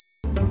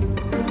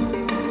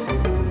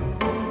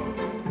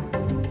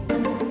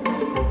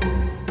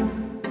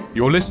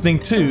You're listening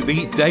to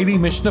the Daily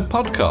Mishnah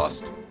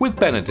Podcast with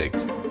Benedict.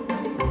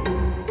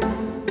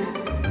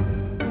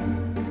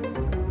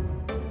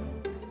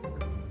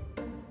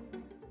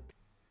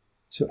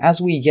 So as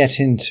we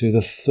get into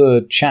the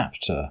third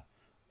chapter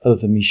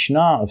of the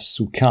Mishnah of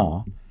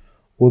Sukkah,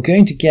 we're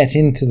going to get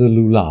into the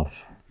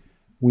lulav.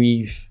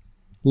 We've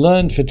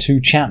learned for 2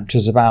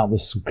 chapters about the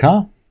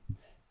Sukkah,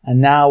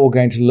 and now we're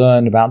going to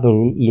learn about the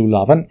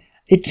lulav. And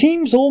it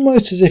seems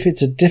almost as if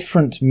it's a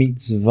different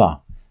mitzvah,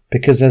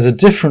 because there's a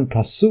different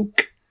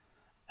pasuk,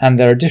 and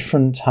there are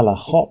different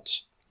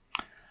halachot,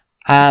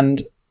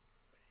 and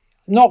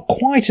not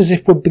quite as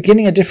if we're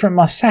beginning a different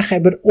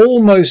masechet, but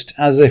almost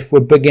as if we're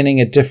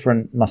beginning a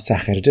different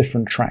masechet, a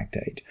different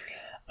tractate.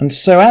 And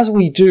so as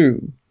we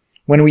do,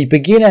 when we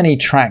begin any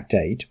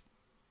tractate,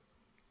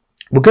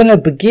 we're going to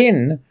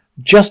begin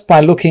just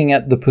by looking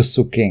at the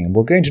pasukim.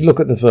 We're going to look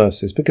at the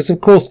verses, because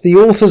of course the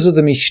authors of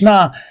the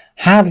Mishnah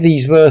have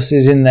these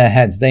verses in their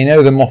heads. They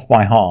know them off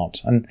by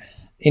heart. And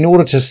in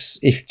order to,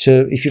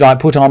 if you like,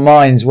 put our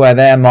minds where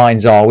their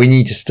minds are, we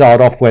need to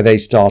start off where they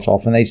start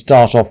off, and they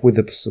start off with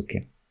the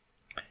pasukim.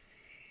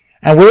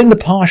 And we're in the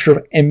parsha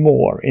of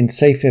Emor in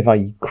Sefer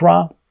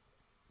Vayikra.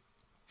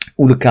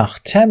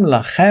 Ulekachtem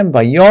lachem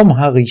bayom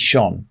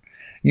harishon.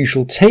 You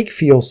shall take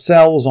for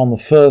yourselves on the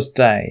first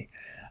day.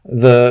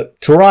 The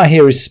Torah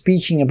here is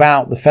speaking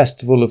about the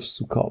festival of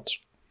Sukkot.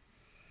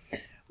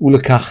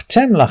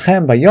 Ulekachtem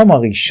lachem bayom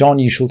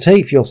harishon. You shall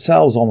take for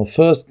yourselves on the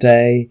first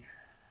day.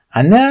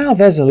 And now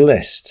there's a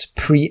list.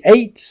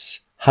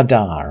 Pre-eitz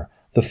hadar.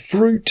 The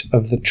fruit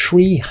of the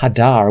tree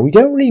hadar. We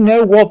don't really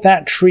know what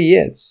that tree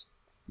is.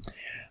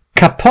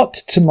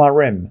 Kapot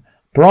tamarim,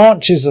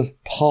 branches of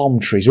palm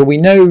trees. Well, we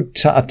know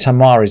a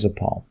tamar is a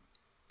palm.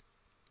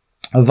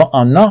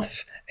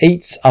 Va'anaf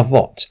eitz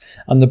avot,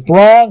 and the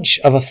branch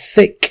of a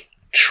thick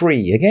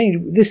tree.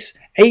 Again, this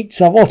eitz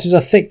avot is a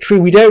thick tree.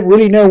 We don't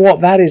really know what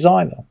that is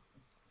either.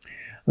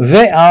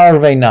 Ve'ar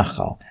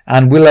ve'nachal,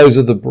 and willows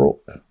of the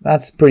brook.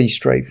 That's pretty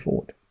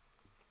straightforward.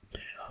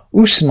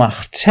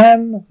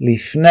 Usmachtem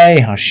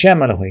lifnei Hashem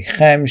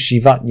Elohechem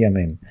shivat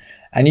yamim.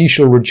 And you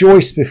shall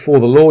rejoice before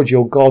the Lord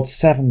your God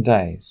 7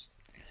 days.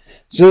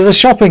 So there's a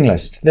shopping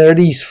list. There are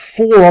these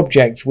 4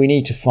 objects we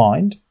need to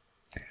find,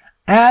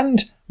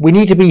 and we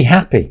need to be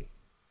happy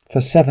for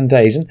 7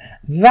 days. And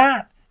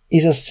that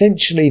is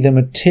essentially the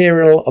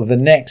material of the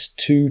next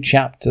 2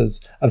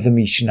 chapters of the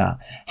Mishnah.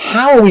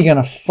 How are we going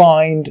to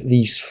find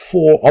these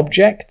 4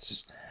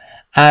 objects,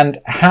 and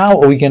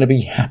how are we going to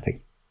be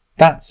happy?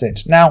 That's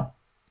it. Now,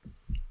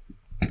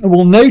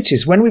 we'll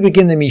notice when we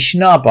begin the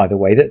Mishnah, by the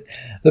way, that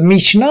the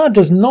Mishnah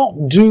does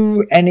not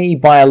do any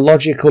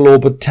biological or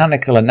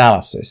botanical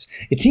analysis.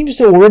 It seems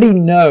to already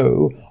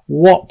know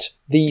what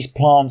these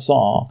plants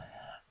are,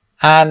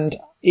 and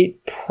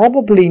it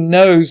probably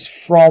knows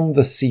from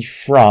the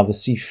Sifra. The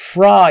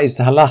Sifra is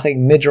the halachic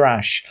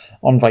midrash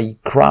on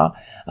Vayikra,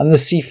 and the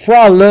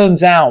Sifra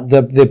learns out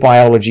the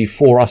biology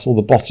for us, or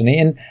the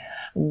botany,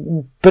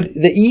 but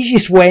the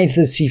easiest way into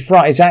the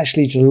Sifra is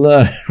actually to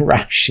learn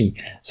Rashi.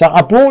 So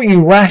I brought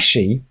you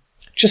Rashi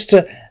just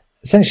to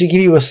essentially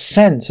give you a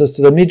sense as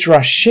to the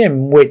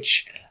midrashim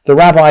which the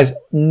rabbis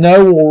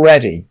know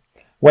already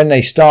when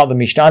they start the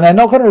Mishnah, and they're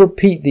not going to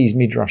repeat these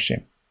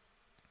midrashim.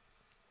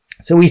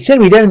 So we said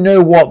we don't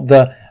know what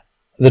the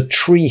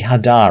tree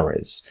Hadar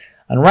is.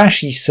 And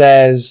Rashi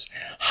says,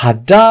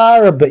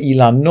 Hadar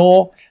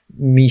be'ilano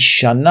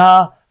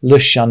mishana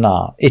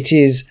l'shana.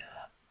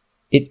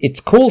 It's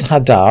called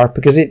Hadar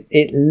because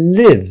it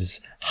lives.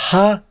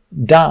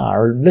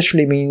 Hadar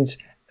literally means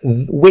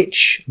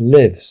which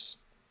lives.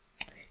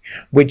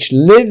 Which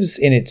lives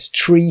in its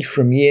tree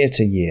from year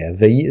to year.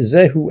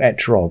 Zehu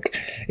etrog.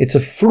 It's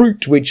a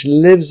fruit which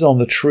lives on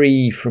the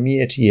tree from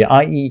year to year,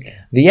 i.e.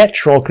 the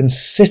etrog can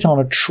sit on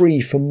a tree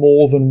for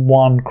more than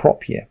 1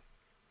 crop year.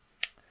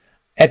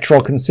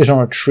 Etrog can sit on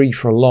a tree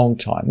for a long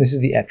time. This is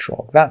the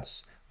etrog.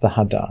 That's the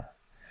Hadar.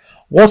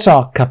 What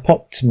are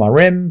kapot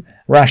tamarim?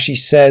 Rashi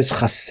says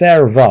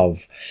chaser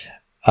vav.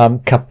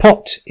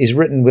 Kapot is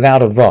written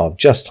without a vav,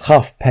 just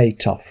chaf pei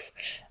taf.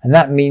 And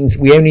that means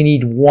we only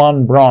need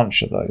 1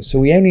 branch of those. So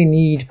we only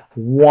need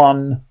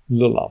 1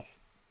 lulav.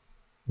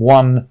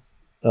 1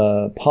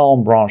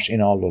 palm branch in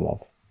our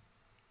lulav.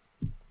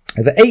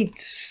 The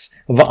eitz,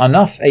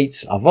 va'anaf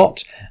eitz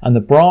avot, and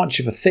the branch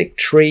of a thick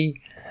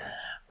tree.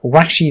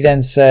 Rashi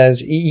then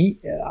says,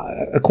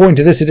 according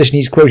to this edition,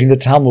 he's quoting the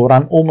Talmud, but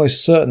I'm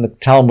almost certain the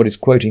Talmud is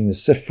quoting the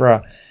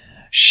Sifra.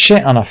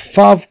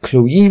 She'anafav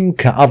kluyim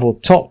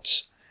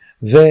ka'avotot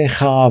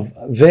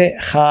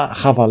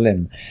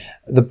ve'chavalim.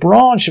 The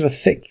branch of a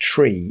thick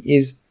tree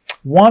is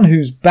one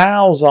whose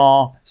boughs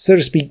are, so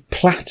to speak,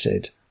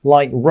 plaited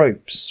like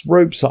ropes.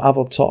 Ropes are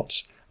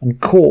avotot and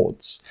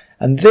cords.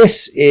 And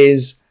this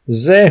is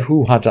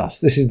zehu hadas.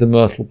 This is the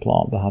myrtle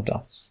plant, the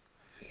hadas,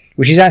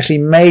 which is actually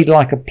made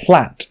like a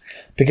plait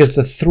because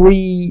the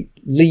 3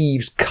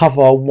 leaves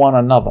cover one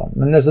another.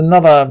 And there's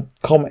another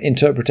common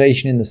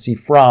interpretation in the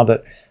Sifra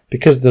that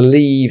because the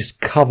leaves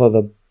cover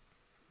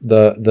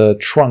the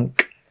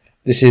trunk,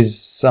 this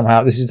is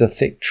the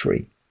thick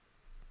tree.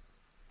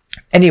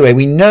 Anyway,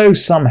 we know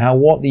somehow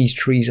what these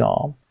trees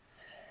are.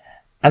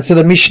 And so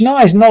the Mishnah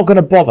is not going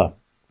to bother.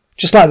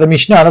 Just like the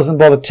Mishnah doesn't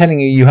bother telling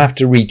you have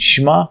to read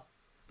Shema.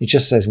 It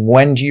just says,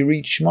 when do you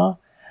read Shema?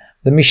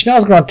 The Mishnah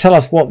is going to tell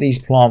us what these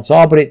plants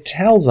are, but it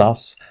tells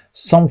us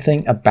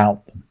something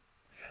about them.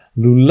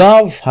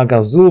 Lulav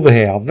hagazul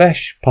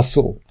v'he'avesh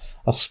pasul.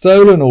 A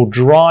stolen or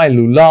dry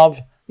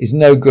lulav is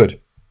no good.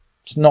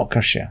 It's not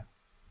kasher.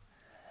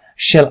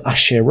 Shel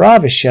asherah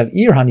v'shel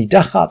ir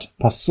hanidachat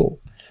pasul.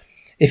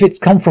 If it's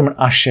come from an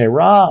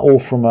asherah or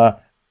from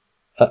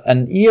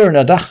an ir and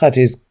a dachat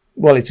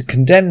it's a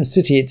condemned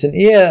city.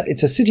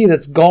 It's a city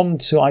that's gone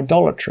to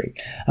idolatry.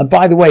 And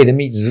by the way, the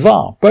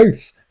mitzvah,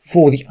 both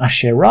for the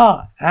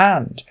asherah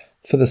and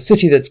for the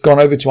city that's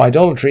gone over to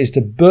idolatry, is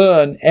to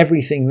burn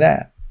everything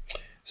there.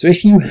 So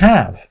if you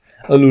have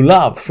a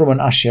lulav from an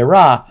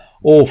asherah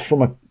or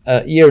from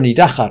a ir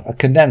nidachat, a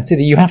condemned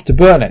city, you have to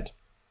burn it.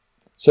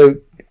 So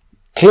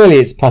clearly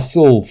it's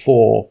pasul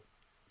for,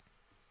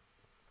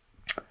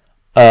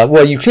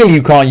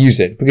 you can't use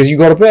it because you've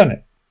got to burn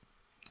it.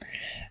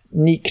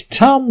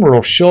 Niktam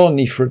rosho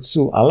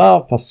nifritzu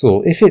alav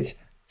pasul. If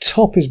its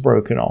top is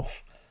broken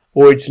off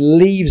or its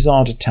leaves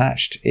aren't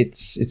attached,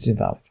 it's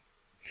invalid.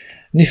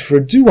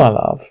 Nifredu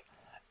alav.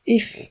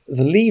 If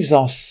the leaves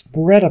are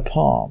spread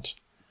apart,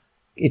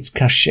 it's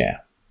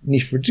kasher.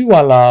 Nifredu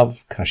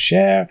alav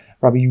kasher.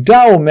 Rabbi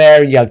Yudah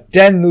omer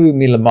yagdenu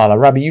milamala.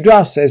 Rabbi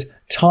Yudah says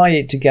tie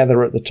it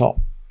together at the top.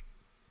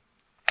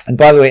 And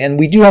by the way, and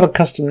we do have a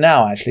custom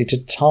now actually to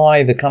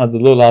tie the kind of the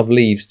lulav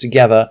leaves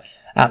together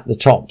at the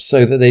top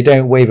so that they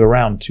don't wave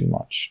around too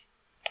much.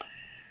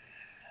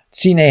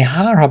 Tzine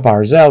har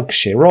habarzel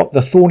ksherot,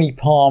 the thorny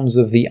palms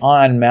of the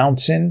Iron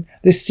Mountain.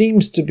 This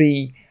seems to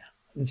be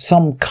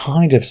some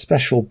kind of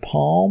special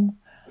palm.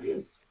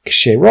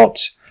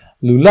 Ksherot,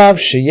 lulav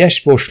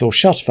sheyesh bo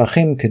shloshat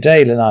tfachim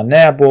kedei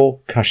lenaner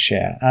bo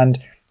kasher. And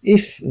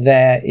if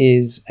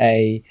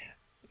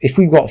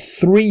we've got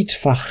 3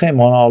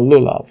 tfachim on our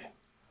lulav,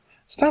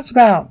 so that's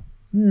about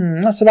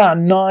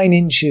 9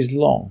 inches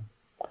long.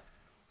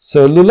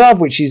 So lulav,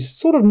 which is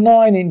sort of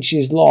 9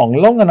 inches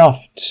long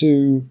enough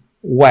to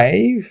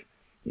wave,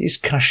 is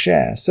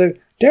kasher. So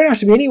don't have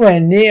to be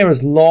anywhere near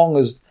as long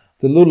as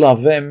the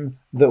lulavim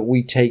that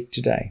we take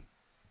today.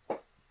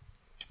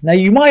 Now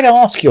you might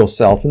ask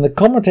yourself, and the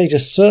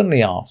commentators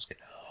certainly ask,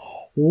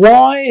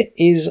 why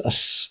is a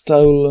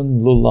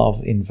stolen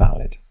lulav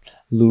invalid?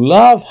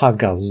 Lulav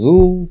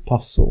hagazul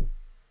pasul.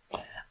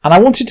 And I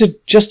wanted to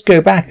just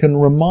go back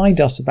and remind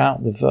us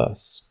about the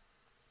verse.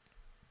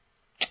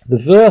 The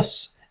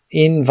verse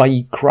in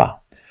Vayikra,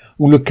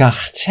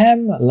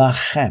 Ulukachtem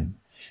lachem,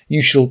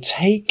 you shall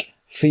take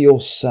for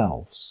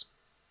yourselves.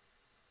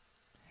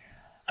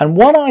 And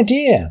one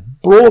idea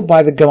brought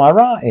by the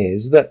Gemara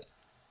is that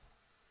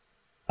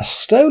a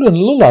stolen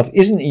lulav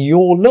isn't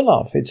your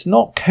lulav. It's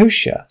not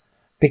kosher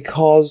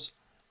because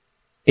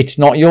it's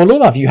not your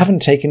lulav. You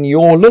haven't taken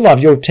your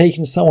lulav. You've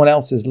taken someone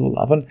else's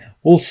lulav. And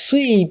we'll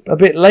see a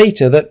bit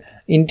later that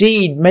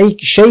indeed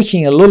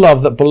shaking a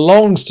lulav that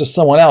belongs to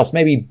someone else,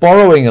 maybe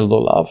borrowing a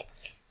lulav,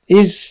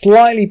 is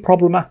slightly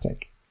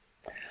problematic.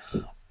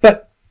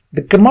 But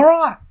the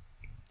Gemara,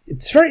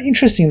 it's very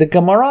interesting. The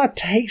Gemara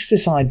takes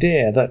this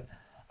idea that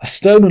a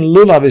stolen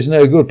lulav is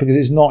no good because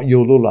it's not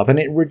your lulav, and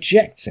it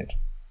rejects it.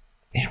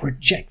 It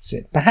rejects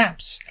it.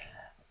 Perhaps,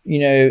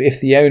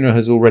 if the owner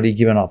has already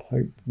given up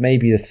hope,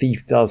 maybe the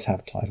thief does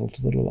have title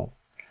to the lulav.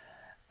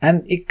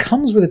 And it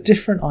comes with a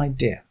different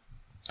idea,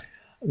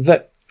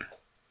 that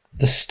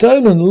the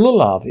stolen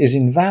lulav is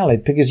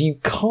invalid because you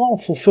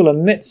can't fulfill a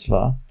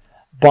mitzvah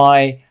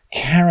by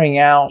carrying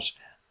out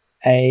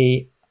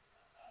a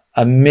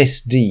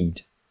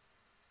misdeed.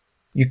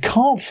 You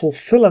can't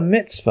fulfill a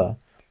mitzvah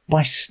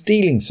by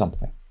stealing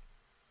something.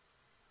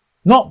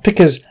 Not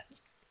because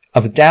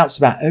of doubts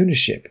about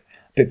ownership,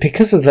 but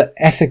because of the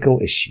ethical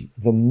issue,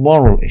 the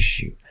moral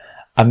issue.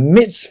 A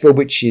mitzvah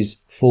which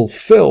is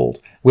fulfilled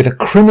with a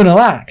criminal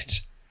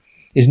act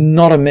is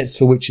not a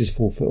mitzvah which is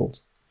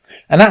fulfilled.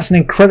 And that's an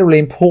incredibly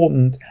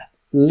important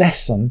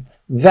lesson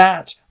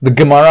that the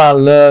Gemara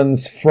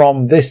learns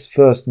from this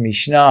first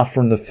Mishnah,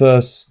 from the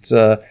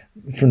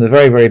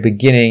very, very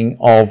beginning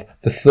of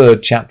the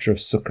 3rd chapter of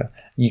Sukkah.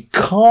 You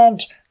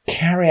can't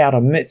carry out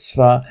a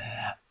mitzvah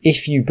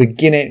if you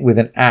begin it with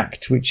an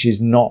act which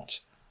is not,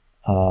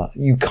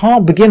 you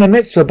can't begin a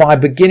mitzvah by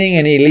beginning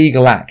an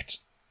illegal act.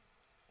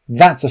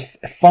 That's a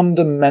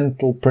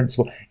fundamental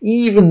principle.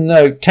 Even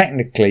though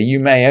technically you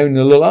may own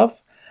the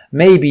lulav,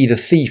 maybe the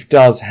thief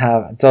does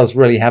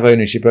really have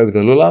ownership over the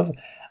lulav,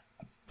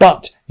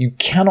 but you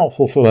cannot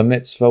fulfill a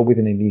mitzvah with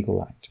an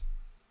illegal act.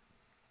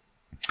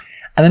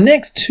 And the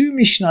next 2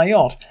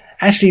 Mishnayot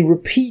actually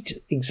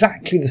repeat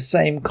exactly the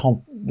same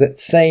concept.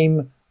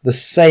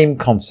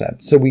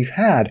 So we've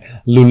had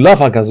lulav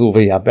hagazul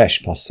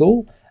v'yabesh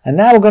pasul, and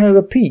now we're going to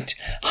repeat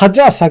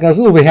hadas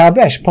hagazul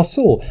v'yabesh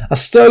pasul. A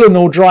stolen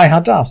or dry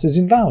hadas is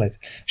invalid.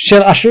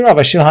 Shel asherah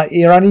v'shel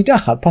ha'ir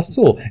hanidachat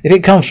pasul. If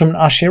it comes from an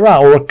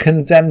asherah or a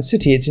condemned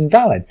city, it's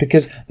invalid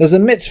because there's a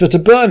mitzvah to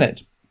burn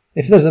it.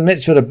 If there's a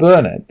mitzvah to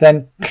burn it,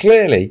 then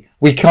clearly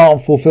we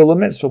can't fulfill the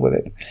mitzvah with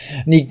it.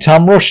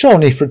 Niktam rosho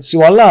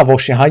nifritzu alav or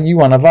shehayu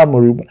anavav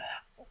merubah.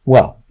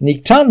 Well,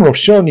 niktam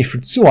rosho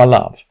nifritzu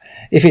alav.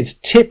 If its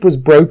tip was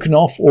broken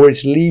off or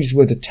its leaves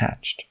were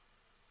detached.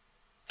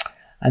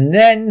 And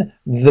then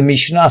the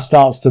Mishnah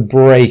starts to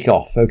break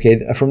off.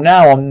 Okay, from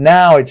now on,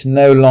 now it's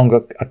no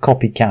longer a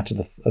copycat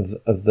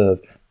of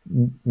the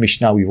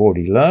Mishnah we've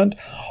already learned.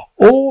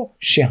 Or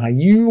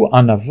shehayu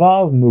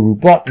anavav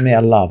merubot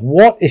me'alav.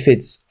 What if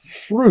its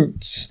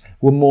fruits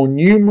were more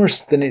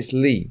numerous than its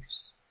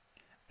leaves?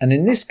 And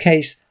in this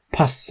case,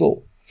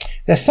 pasul.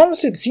 There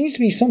seems to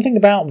be something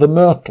about the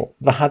myrtle,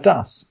 the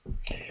hadas,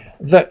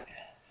 that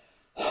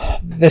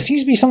there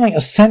seems to be something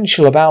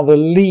essential about the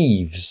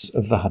leaves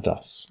of the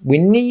hadas. We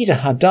need a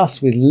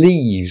hadas with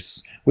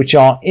leaves which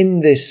are in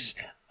this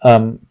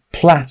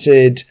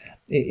plaited,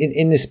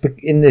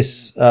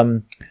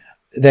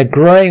 they're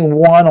growing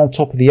one on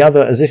top of the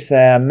other as if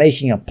they're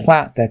making a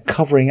plait. They're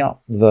covering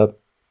up the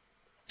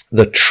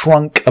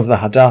trunk of the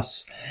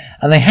hadas,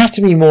 and they have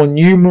to be more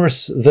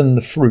numerous than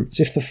the fruits.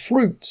 If the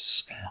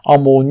fruits are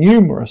more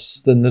numerous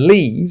than the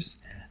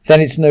leaves,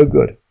 then it's no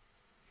good.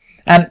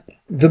 And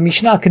the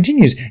Mishnah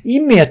continues,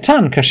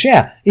 Imiatan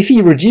kasher. If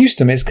he reduced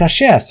them, it's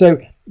kasher. So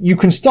you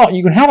can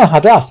have a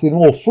hadas with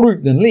more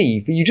fruit than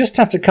leaf, but you just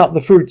have to cut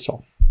the fruits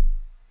off.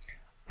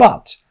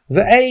 But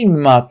ve'ein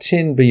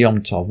martin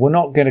b'yom tov. We're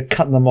not going to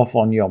cut them off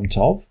on Yom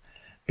Tov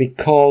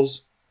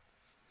because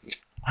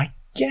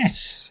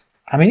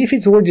if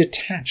it's already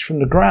attached from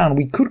the ground,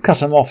 we could cut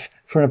them off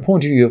from a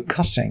point of view of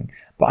cutting.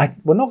 But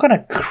we're not going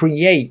to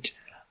create,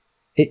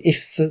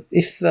 if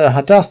the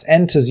hadas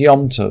enters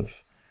Yom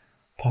Tov,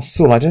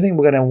 pasul, I don't think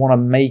we're going to want to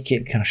make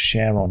it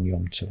kasher on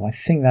Yom Tov. I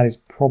think that is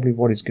probably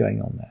what is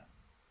going on there.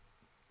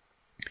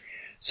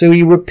 So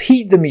we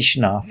repeat the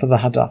Mishnah for the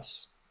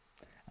hadas.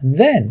 And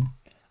then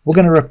we're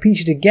going to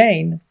repeat it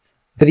again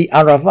for the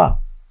arava,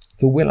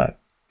 the willow.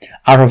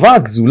 Arava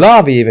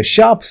gzula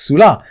v'yevesha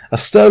psula. A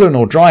stolen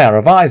or dry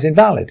arava is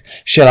invalid.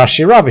 Shel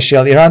ashera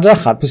v'shel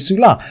iradachat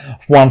psula.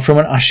 One from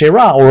an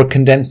ashera or a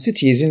condemned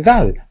city is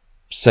invalid.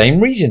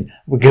 Same reason,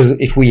 because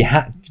if we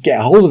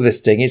get hold of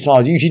this thing, it's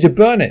our duty to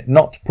burn it,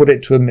 not to put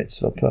it to a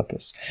mitzvah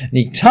purpose.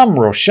 Niktam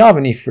rosha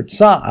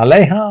v'nifritza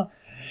aleha.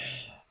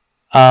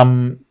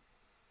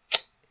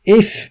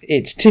 If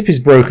its tip is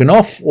broken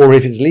off, or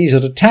if its leaves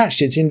are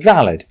detached, it's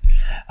invalid.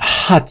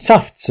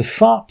 Hatzaf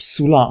tzafat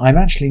psula. I'm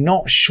actually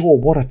not sure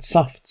what a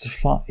tzaf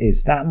tzafat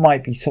is. That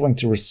might be something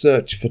to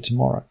research for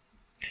tomorrow.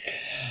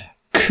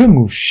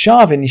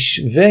 Kumusha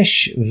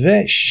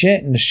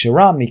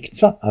v'sheneshera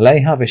miktzat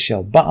aleha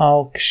v'shel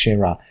ba'al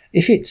kshera.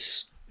 If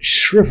it's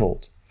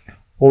shriveled,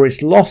 or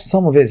it's lost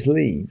some of its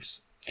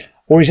leaves,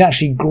 or it's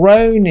actually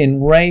grown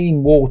in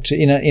rainwater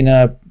in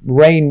a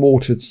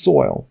rain-watered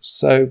soil,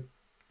 so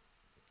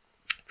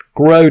it's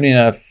grown in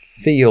a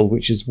field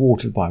which is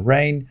watered by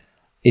rain,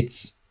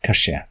 it's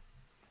kasher.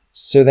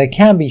 So there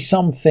can be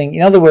something.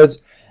 In other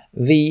words,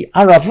 the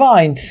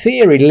arava, in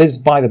theory, lives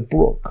by the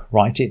brook,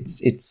 right?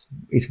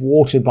 It's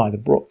watered by the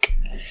brook.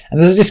 And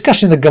there's a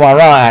discussion in the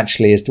Gemara,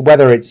 actually, as to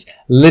whether it's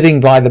living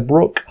by the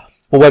brook,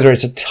 or whether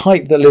it's a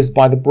type that lives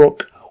by the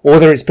brook, or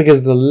whether it's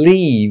because the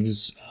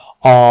leaves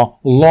are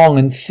long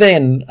and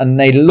thin, and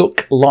they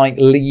look like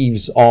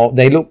leaves, or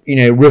they look,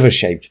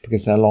 river-shaped,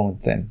 because they're long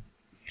and thin.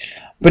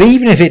 But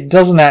even if it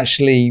doesn't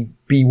actually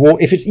even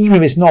if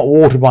it's not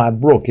watered by a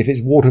brook, if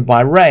it's watered by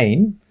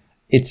rain,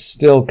 it's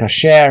still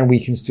kasher, and we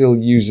can still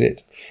use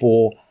it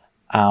for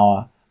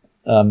our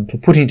for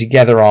putting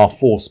together our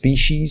 4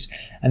 species.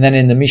 And then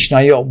in the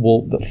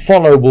Mishnayot that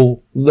follow,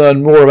 we'll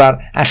learn more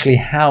about actually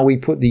how we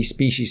put these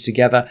species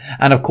together.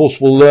 And of course,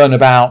 we'll learn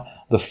about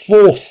the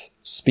 4th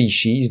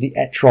species, the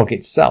etrog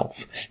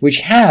itself,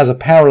 which has a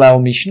parallel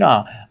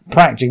Mishnah,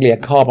 practically a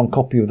carbon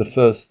copy of the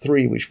first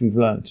 3, which we've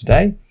learned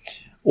today,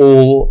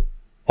 all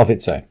of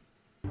its own.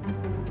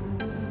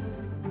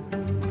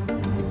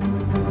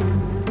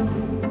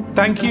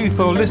 Thank you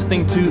for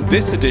listening to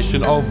this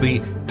edition of the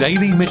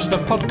Daily Mishnah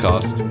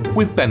Podcast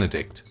with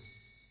Benedict.